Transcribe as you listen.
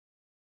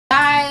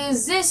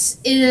guys, this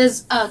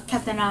is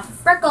Captain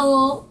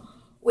Freckle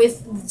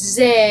with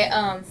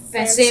the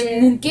Fancy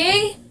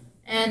Monkey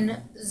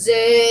and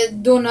the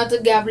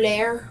Donut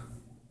Gabler.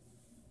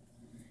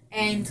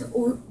 And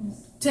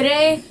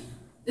today,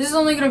 this is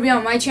only going to be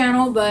on my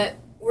channel, but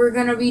we're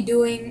going to be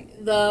doing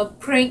the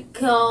prank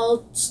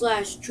call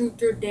 /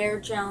 truth or dare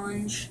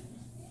challenge.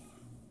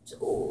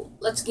 So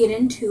let's get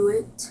into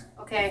it.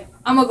 Okay,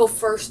 I'm going to go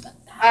first.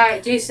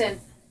 alright, Jason.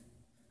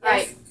 Yes.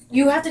 Alright,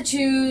 you have to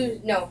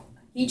choose. No,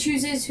 he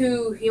chooses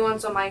who he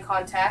wants on my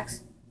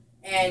contacts,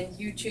 and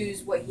you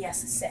choose what he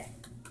has to say.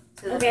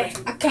 To the Okay,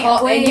 person. I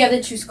can't wait. And you have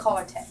to choose call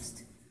or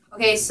text.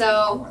 Okay,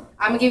 so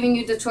I'm giving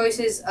you the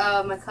choices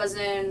of my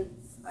cousin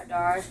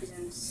Adar, who's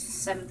in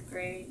 7th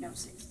grade. No,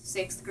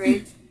 6th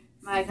grade.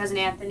 My cousin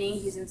Anthony,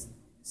 he's in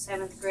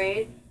 7th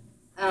grade.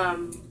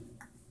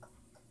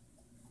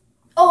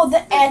 Oh, the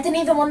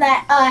Anthony, the one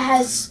that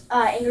has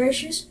anger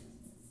issues?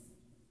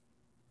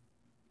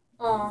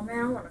 Oh man,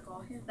 I want to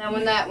call him. That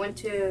one that went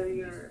to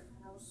your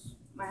house,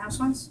 my house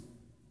once,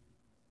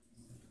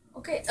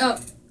 Okay.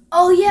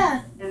 Oh,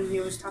 yeah. and he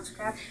was talking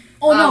crap.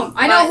 Oh no,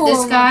 I know who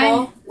this I'm guy.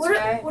 gonna call.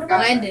 What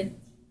about Landon?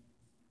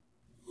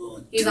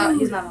 He's not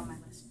on my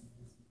list.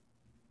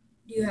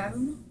 Do you have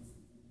him?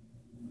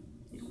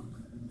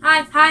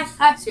 Hi.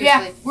 Seriously.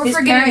 Yeah, we're his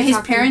forgetting his to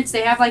talk to parents.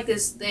 They have like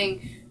this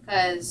thing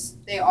because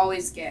they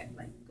always get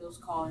like those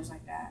callers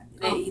like that.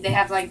 They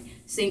have like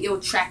saying it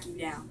will track you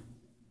down.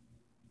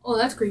 Oh,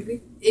 that's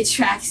creepy. It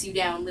tracks you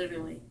down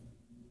literally.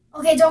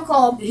 Okay, don't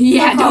call him.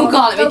 Yeah, don't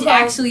call him. Don't It call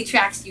him. actually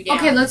tracks you down.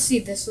 Okay, let's see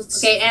this.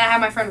 Let's. Okay, and I have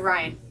my friend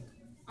Ryan.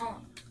 Oh,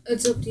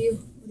 it's up to you.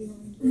 What do you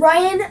want me to do?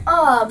 Ryan,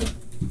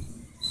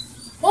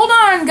 Hold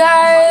on,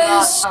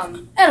 guys.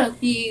 Hello.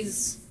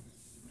 He's.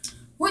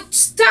 What?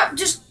 Stop.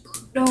 Just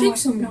pick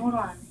someone. Hold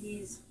on.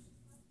 He's.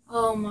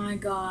 Oh my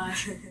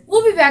gosh.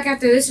 We'll be back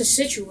after this is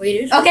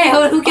situated. Okay,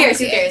 who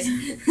cares? Okay.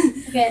 Who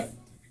cares? okay.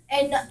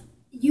 And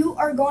you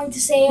are going to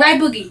say... Ride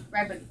Boogie.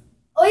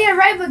 Oh, yeah,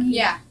 right, Boogie.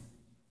 Yeah.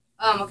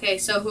 Okay,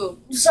 so who?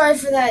 Sorry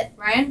for that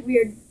Ryan?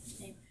 weird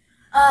name.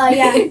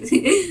 Yeah.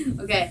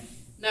 Okay.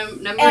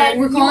 Number. And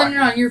We're you calling it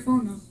on your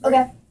phone now.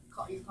 Okay.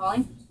 You're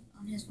calling?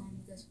 On his phone.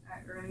 Because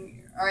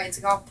Alright,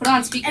 so I'll put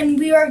on speaker. And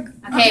we are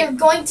Okay.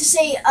 going to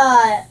say,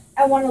 I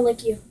want to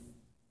lick you.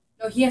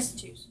 No, he has to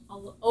choose.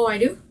 oh, I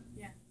do?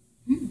 Yeah.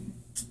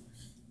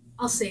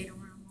 I'll say it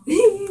when I'm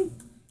on.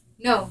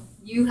 No,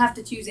 you have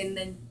to choose and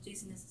then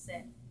Jason has to say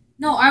it.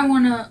 No,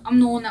 I'm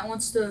the one that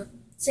wants to.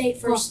 Say it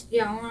first.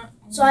 Yeah, I want.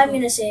 So I'm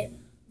going to say it,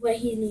 what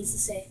he needs to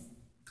say.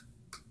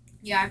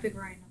 Yeah, I pick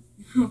Ryan.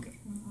 Okay.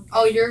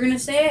 Oh, you're gonna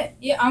say it?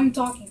 Yeah, I'm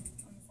talking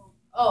on the phone.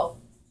 Oh.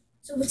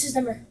 So what's his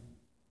number?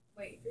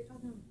 Wait, if you're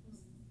talking on the phone,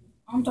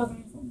 I'm talking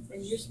on the phone.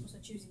 then you're supposed to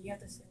choose it. You have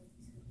to say what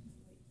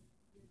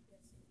he said.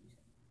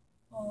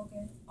 Oh,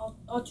 okay.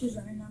 I'll choose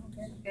Ryan now.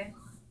 Okay. Okay.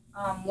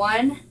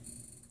 1-909.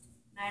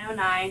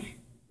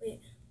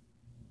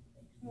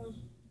 Hold on.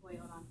 Wait,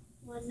 hold on.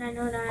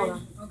 1909. Hold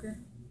on. Okay.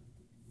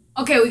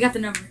 Okay, we got the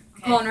number.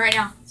 I'm Okay. calling right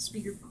now.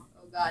 Speakerphone.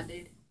 Oh God,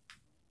 dude.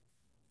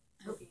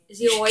 Is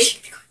he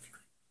awake?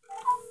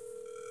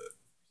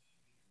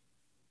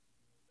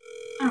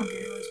 I don't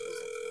care.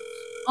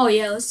 Oh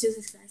yeah, let's do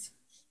this, guys.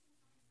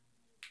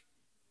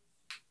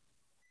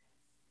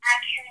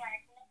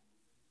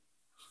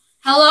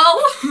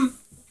 Hello?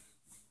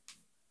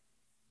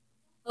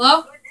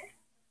 Hello?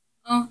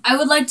 Oh, I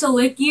would like to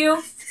lick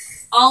you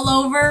all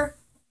over.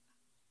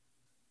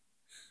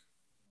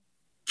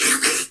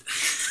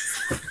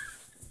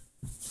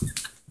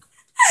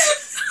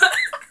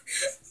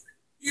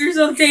 You're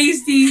so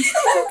tasty.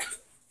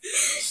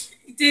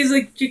 It tastes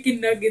like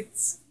chicken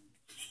nuggets.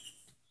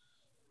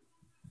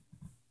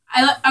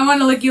 I want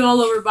to lick you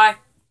all over. Bye.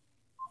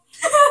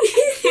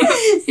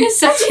 You're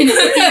such an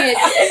idiot.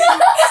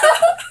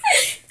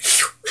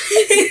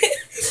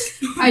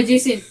 Alright,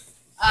 Jason.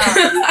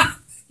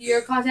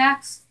 Your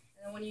contacts,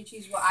 and then when you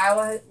choose what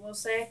I will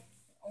say.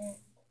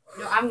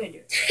 No, I'm gonna do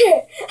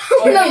it.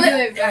 I'm I'm gonna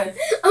gonna do it.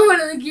 I'm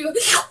gonna lick you.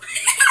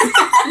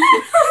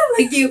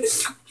 Like you.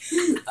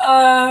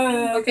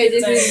 Okay,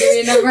 Jason, give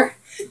me a number.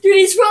 Dude,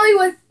 he's probably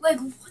like,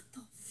 what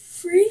the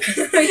freak?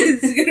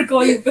 He's gonna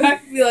call you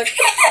back and be like,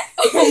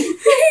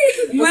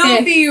 we'll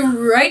Okay. be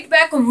right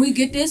back when we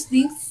get this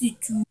thing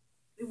situated.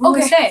 What do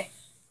we say?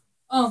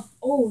 Oh,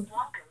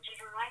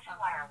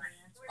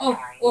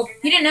 well,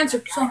 he didn't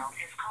answer, so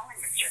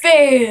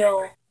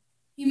fail.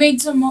 He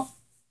made some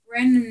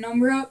random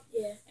number up,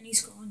 Yeah. and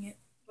he's calling it.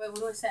 Wait, what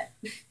do I say?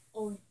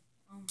 Oh,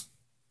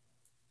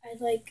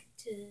 I'd like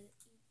to.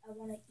 I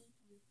want to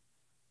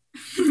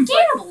eat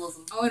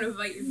Cannibalism. I want to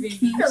bite your fingers.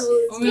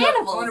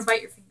 Cannibalism. I want to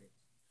bite your fingers.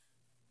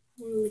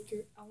 I want to lick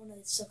your. I want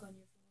to suck on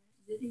your.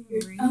 Is it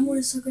even I want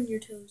to suck on your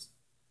toes.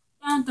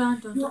 Dun, dun,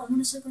 dun, No, I dun.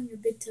 want to suck on your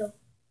big toe.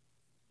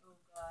 Oh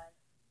God.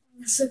 I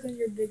want to suck on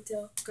your big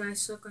toe.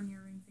 Guys, suck on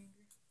your ring finger.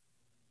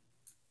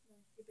 No,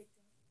 your big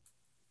toe.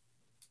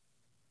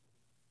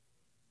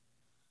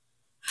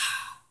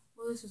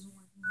 Well, this isn't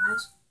working,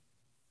 guys.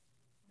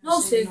 No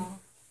signal.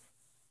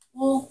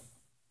 Well,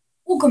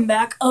 we'll come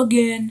back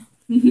again.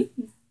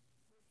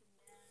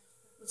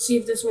 See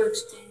if this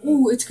works.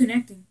 Ooh, it's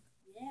connecting.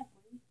 Yeah,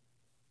 buddy.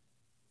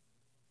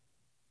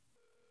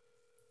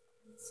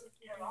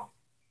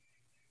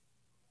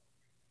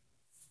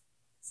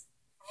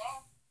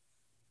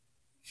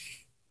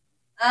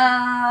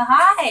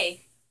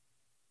 Hi.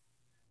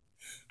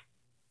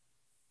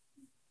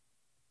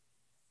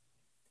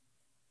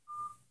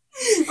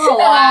 Oh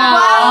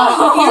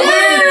wow! Wow. Dude,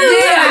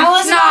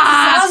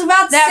 I was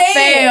about to That say it.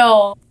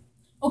 fail.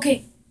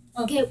 Okay.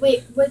 Okay,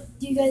 wait. What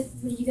do you guys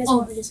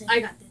want me to say? I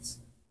got this.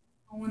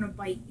 I want to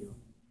bite you.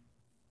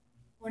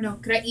 Oh no,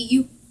 could I eat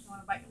you? I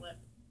want to bite your lip.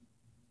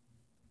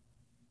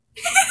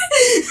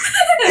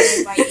 I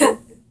wanna bite you.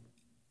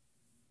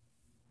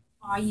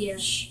 Oh yeah.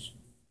 See,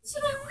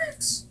 that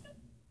works.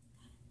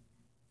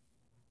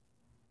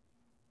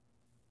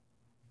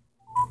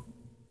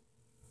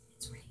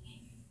 It's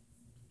ringing.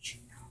 Shh,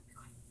 no, be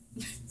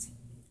quiet.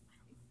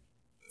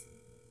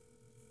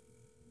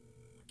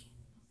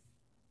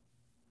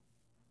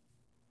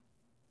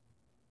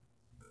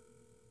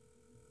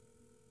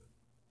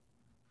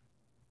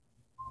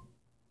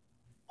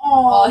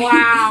 Oh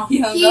wow. He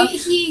hung up.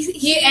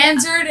 He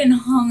answered and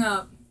hung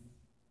up.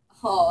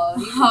 Oh,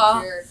 he's Huh.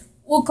 a jerk.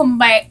 We'll come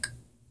back.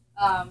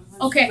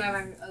 Okay,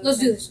 Let's Let's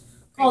do this.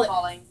 Call it.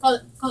 Calling. Call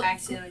it. I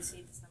accidentally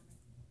saved this number.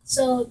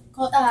 So,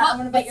 I'm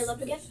gonna bite your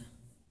lip again.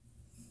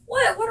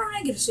 What? Why don't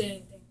I get to say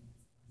anything?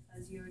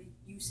 Because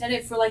you said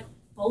it for like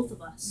both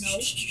of us. No.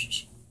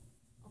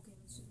 Okay,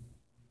 let's do it.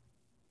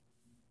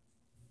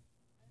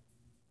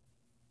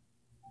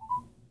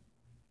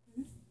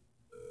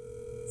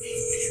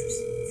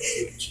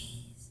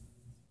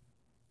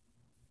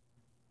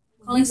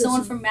 Calling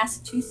someone from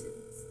Massachusetts.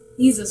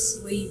 He's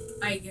asleep.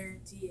 I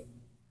guarantee it.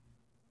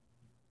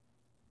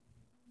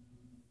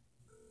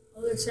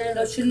 Other side of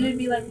No, the shouldn't it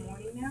country. be like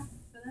morning now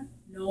for them?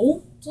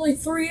 No, it's only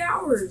 3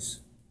 hours.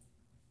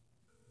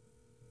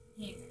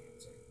 He ain't gonna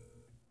answer.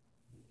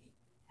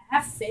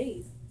 Have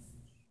faith.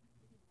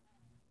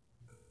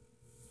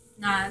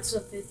 Nah, it's a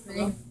 5th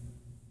thing.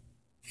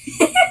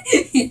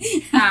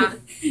 Ah.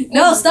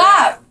 No,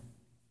 stop.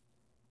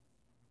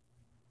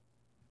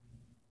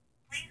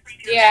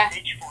 Yeah.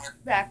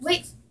 Back.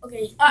 Wait.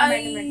 Okay. I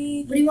Never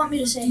mind. What do you want me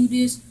to say? do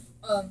this.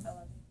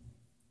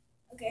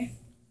 Okay.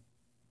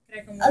 Can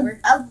I come over?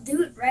 I'll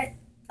do it right.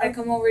 Can I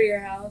come over to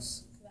your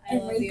house? I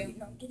and love rape you.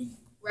 No, I'm kidding.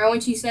 Right when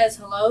she says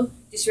hello,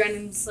 just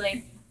randomly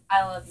say,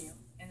 I love you.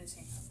 And just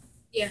hang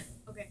up.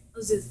 Okay,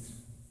 let's do this.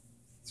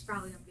 It's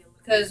probably gonna be a little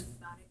 'Cause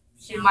about it.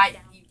 She Down, might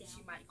down, she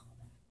down. might call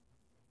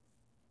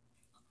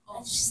back.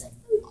 I just said.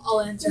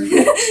 I'll answer.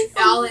 Yeah,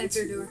 I'll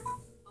answer to her.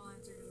 I'll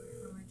answer to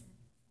her for my turn.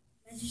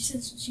 And she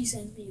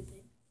sends me a thing.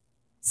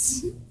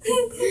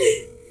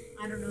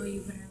 I don't know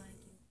you, but I like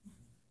you.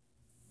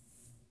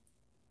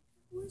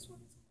 Who is one?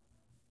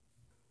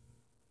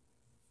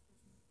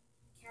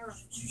 Carol.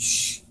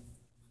 Shh.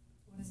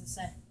 What does it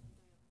say?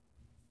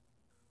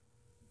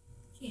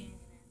 She ain't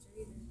gonna answer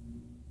either.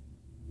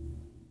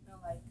 No,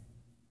 like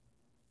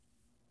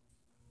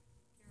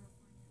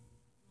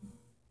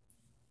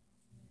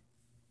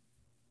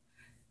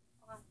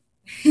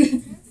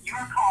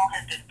Your call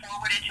has been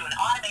forwarded to an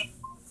automated.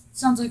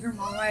 Sounds like her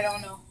mom. I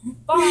don't know.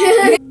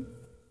 Bye.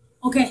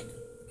 Okay.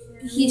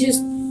 He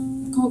just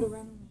called a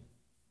random.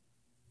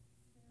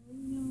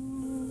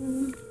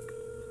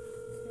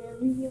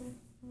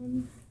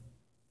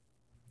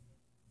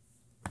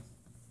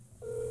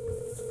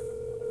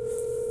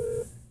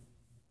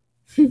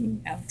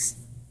 Alex.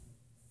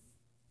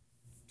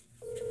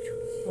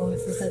 Oh, at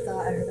first I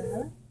thought I heard a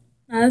hello.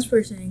 Nah, this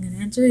person ain't gonna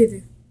answer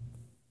either.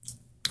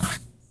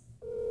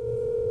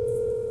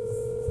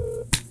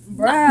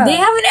 Bruh. They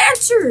haven't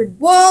answered.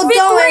 Well, Big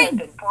don't. ring.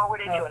 Been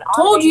forwarded to an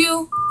Told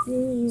automated.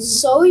 you.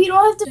 So you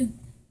don't have to.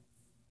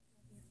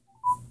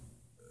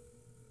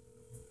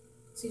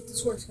 See if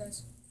this works,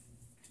 guys.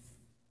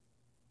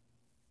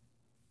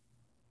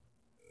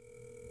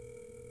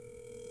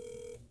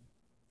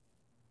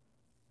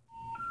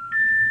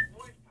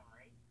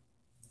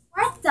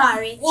 Right,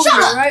 sorry. We'll Shut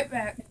be up. right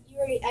back. You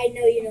already. I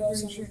know you know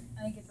Pretty something. sure.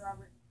 I think it's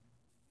Robert.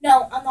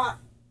 No, I'm not.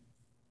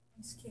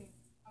 I'm just kidding.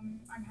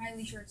 I'm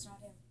highly sure it's not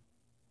him.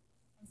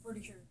 I'm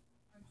pretty sure.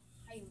 I'm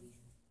highly sure.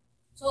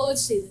 So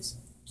let's see this.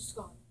 Just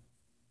go.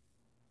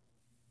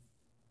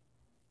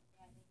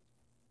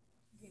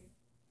 Okay.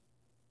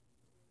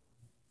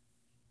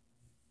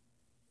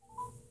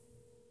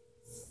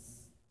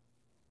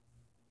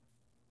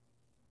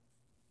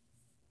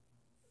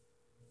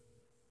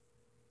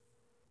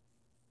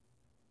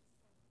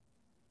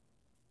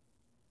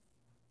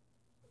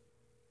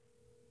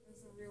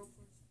 That's a real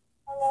person.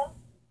 Hello.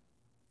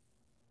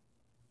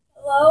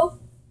 Hello.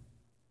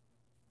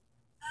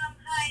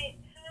 Hi,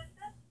 who is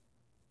this?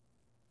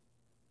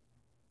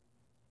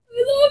 I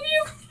love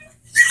you.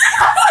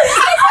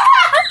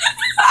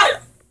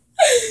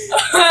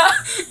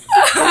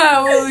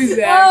 What was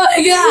that? Oh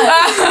my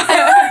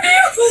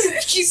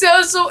god. She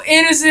sounds so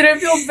innocent. I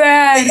feel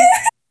bad.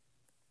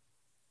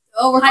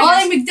 Oh, we're Hi,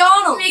 calling guys.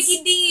 McDonald's.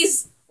 Mickey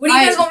D's. What do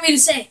you guys want me to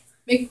say?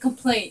 Make a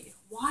complaint.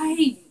 Why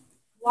do you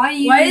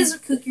Why is-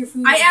 cook your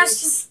food? I like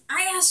asked. this?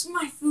 I asked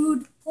my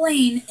food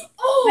plain, my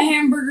Oh,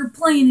 hamburger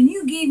plain, and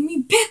you gave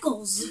me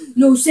pickles.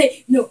 No,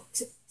 say you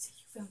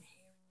found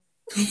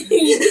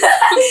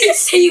hair.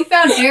 Say you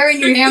found hair in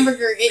your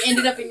hamburger. It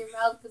ended up in your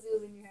mouth because it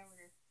was in your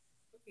hamburger.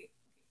 Okay,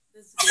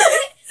 this is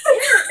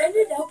it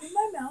ended up in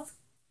my mouth.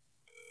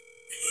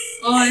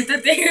 Oh, I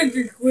thought they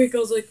answered quick. I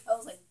was like,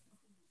 Thank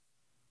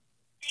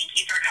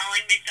you for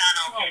calling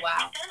McDonald's. Oh,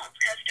 wow. McDonald's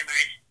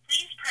customers,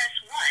 please press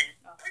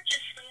 1 or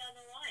just stay on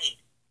the line.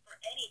 For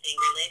anything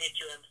related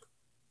to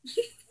employees,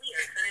 we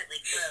are currently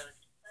closed,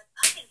 but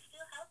I can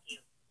still help you.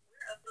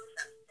 We're open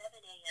from 7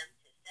 a.m.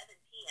 to 7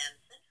 p.m.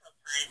 Central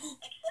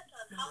Time, except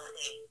on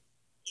holidays.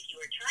 If you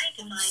are trying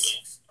to find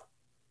it,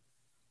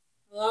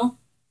 hello?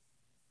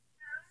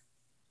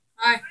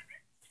 Hi.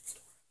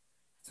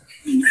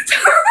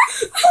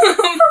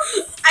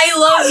 I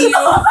love you.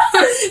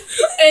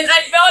 And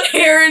I found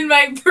hair in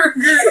my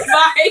burger.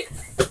 Bye.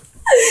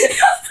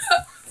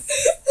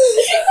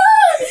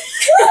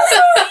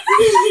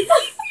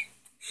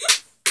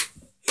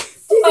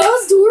 Dude, that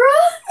was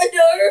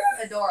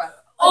Dora? Adora.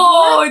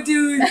 Oh,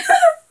 dude.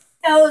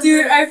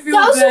 Dude, I feel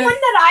That was the bad. one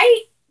that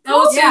I. That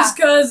was Yeah. his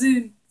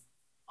cousin.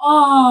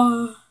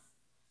 Oh.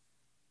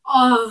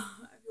 Oh,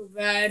 I feel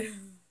bad.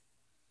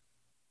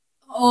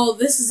 Oh,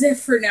 this is it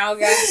for now,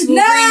 guys. We'll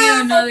bring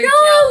you another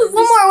challenge.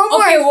 One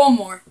more. Okay, one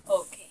more.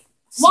 Okay.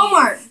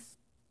 Walmart.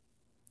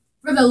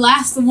 For the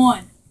last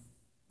one.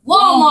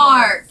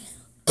 Walmart.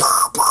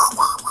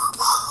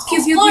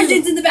 Pew, pew,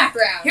 Explosions pew. in the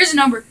background. Here's a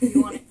number if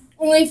you want it.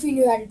 Only if you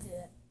knew how to do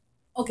that.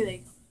 Okay, there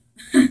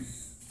you go.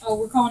 Oh,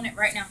 we're calling it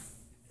right now.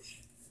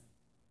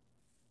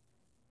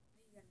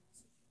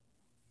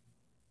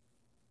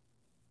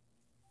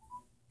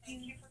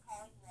 thank you for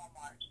calling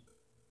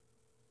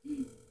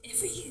Walmart. It's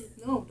for you.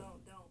 No, don't.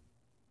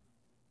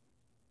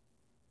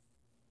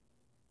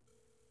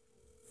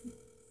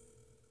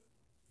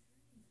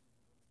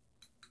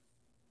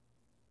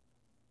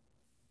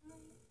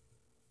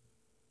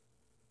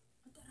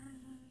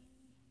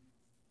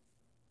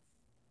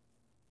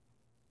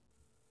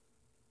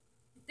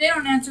 If they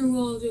don't answer,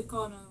 we'll just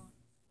call another one.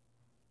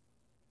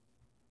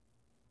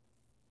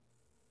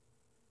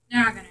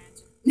 They're not gonna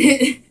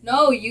answer.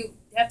 No, you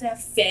have to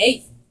have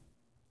faith.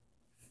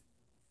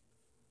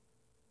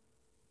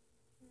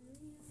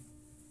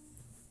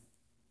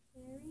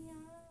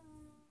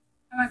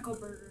 I might call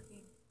Burger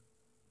King.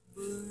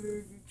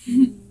 Burger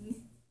King.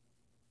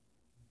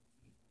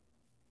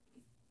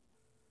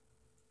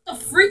 The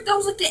freak? That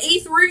was like the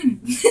 8th ring.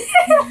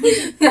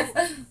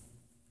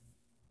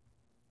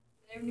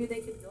 Never knew they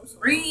could go so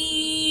far.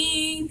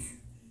 Ring.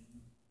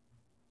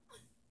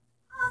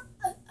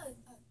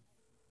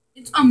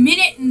 It's a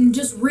minute and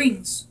just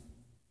rings.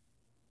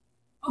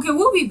 Okay,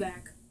 we'll be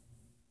back.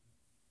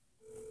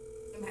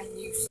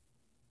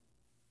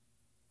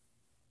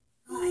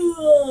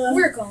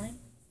 We're calling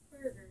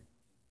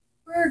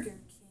Burger King.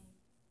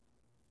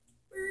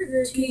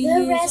 Burger To King the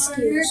is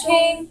rescue. Burger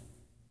King.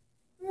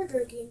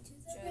 Burger King to the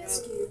Shut up.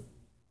 rescue.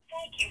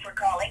 Thank you for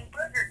calling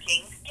Burger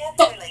King's Guest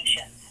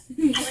Relations.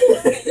 English,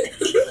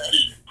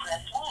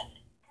 press 1.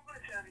 Pour le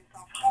service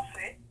en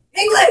français.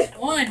 English.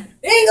 One.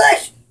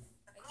 English.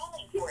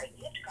 Calling for a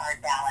gift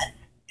card balance,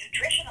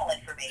 nutritional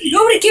information.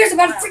 Nobody cares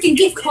about a freaking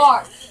gift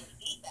card.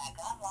 Feedback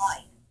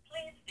online.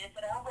 Please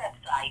visit our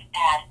website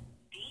at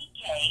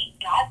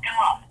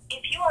bk.com.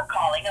 If you are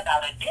calling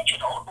about a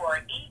digital or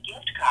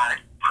e-gift card,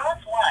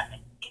 press 1.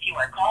 If you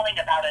are calling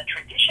about a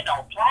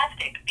traditional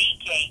plastic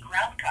BK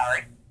crown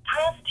card,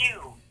 press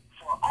 2.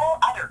 For all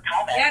other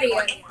comments Yada,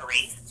 or yada.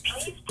 inquiries,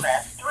 please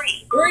press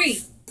 3. 3.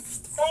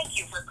 Thank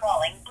you for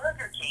calling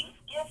Burger King's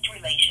Gift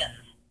Relations.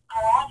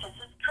 Our office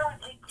is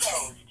currently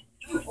closed.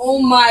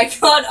 Oh my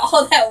god,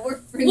 all that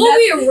work for We'll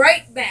nothing. be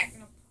right back.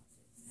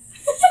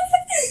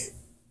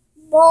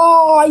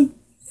 Bye.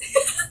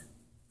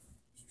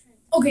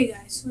 Okay,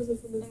 guys.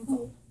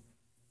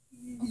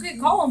 Okay,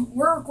 call them.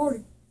 We're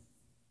recording.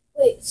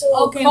 Wait, so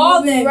Okay, call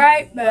we'll be them.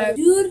 right back.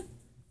 Dude.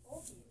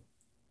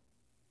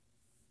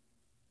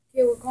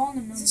 Okay, we're calling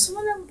them. Is this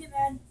someone that will get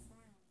mad?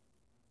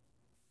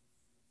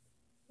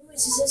 Wait,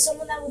 is this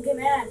someone that will get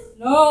mad?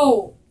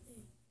 No.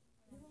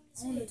 I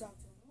want to talk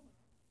to him.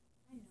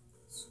 I know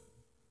this.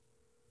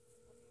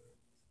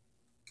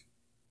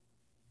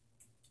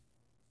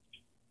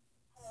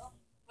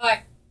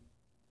 Hi.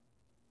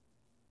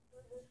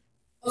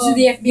 This is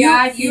the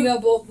FBI you- female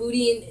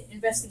booty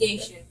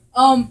investigation.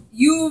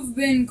 You've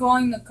been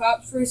calling the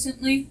cops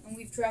recently, and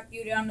we've tracked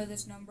you down to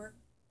this number.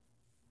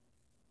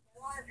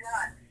 What is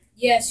that?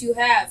 Yes, you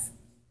have.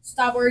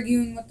 Stop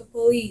arguing with the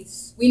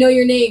police. We know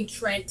your name,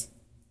 Trent. Is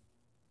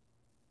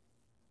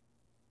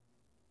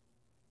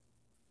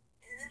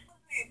this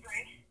supposed to be a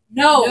prank?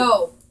 No.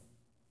 No.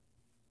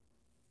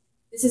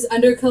 This is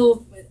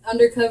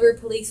undercover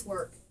police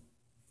work.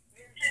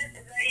 Vincent,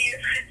 is that you?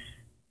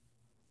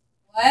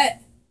 What?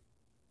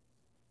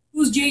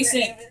 Who's Is that Jason?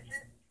 you, Vincent?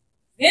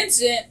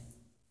 Vincent?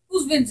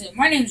 Who's Vincent?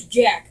 My name's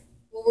Jack.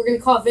 Well, we're gonna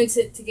call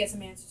Vincent to get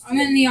some answers. I'm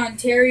in the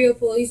Ontario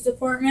Police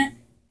Department.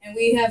 And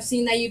we have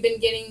seen that you've been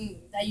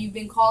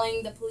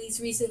calling the police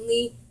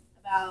recently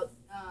about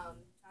child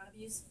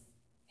abuse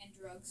And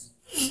drugs.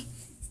 Okay.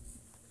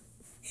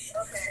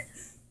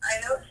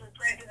 I know this is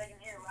prank because I can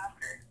hear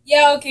laughter.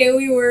 Yeah, okay,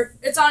 we were.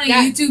 It's on a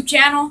Yeah. YouTube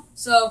channel,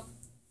 so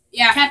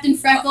yeah. Captain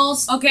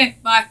Freckles. Okay,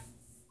 bye.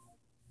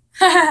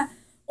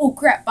 Oh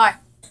crap, bye.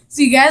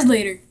 See you guys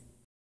later.